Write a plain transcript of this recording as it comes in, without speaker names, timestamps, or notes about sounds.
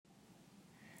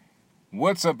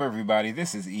What's up, everybody?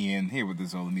 This is Ian here with the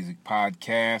Zola Music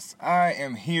Podcast. I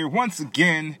am here once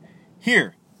again,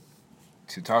 here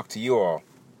to talk to you all.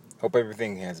 Hope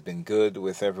everything has been good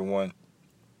with everyone.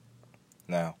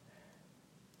 Now,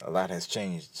 a lot has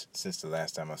changed since the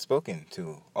last time I've spoken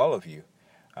to all of you.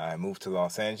 I moved to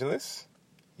Los Angeles,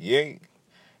 yay,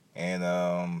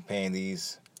 and paying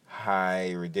these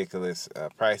high, ridiculous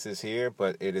prices here,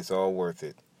 but it is all worth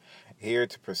it. Here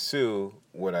to pursue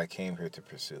what I came here to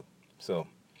pursue. So,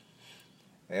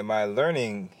 and my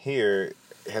learning here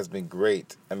has been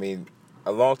great. I mean,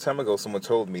 a long time ago, someone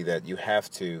told me that you have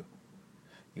to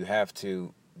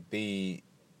be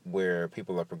where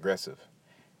people are progressive.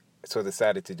 So I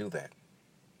decided to do that.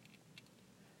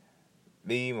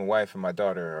 Me, my wife, and my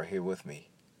daughter are here with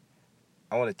me.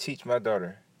 I want to teach my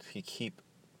daughter to keep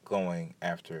going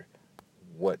after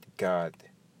what God,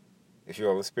 if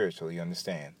you're all spiritual, you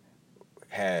understand,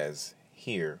 has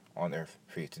here on earth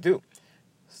for you to do.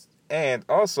 And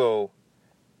also,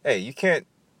 hey, you can't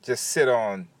just sit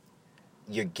on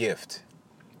your gift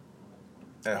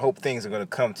and hope things are going to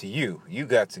come to you. You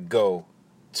got to go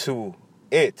to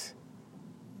it.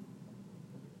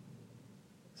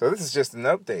 So this is just an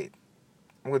update.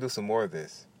 I'm going to do some more of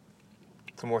this.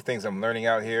 Some more things I'm learning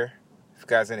out here. If you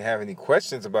guys didn't have any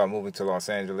questions about moving to Los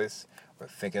Angeles or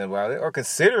thinking about it or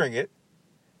considering it,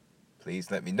 please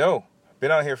let me know. I've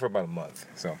been out here for about a month.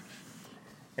 So,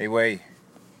 anyway,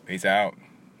 peace out.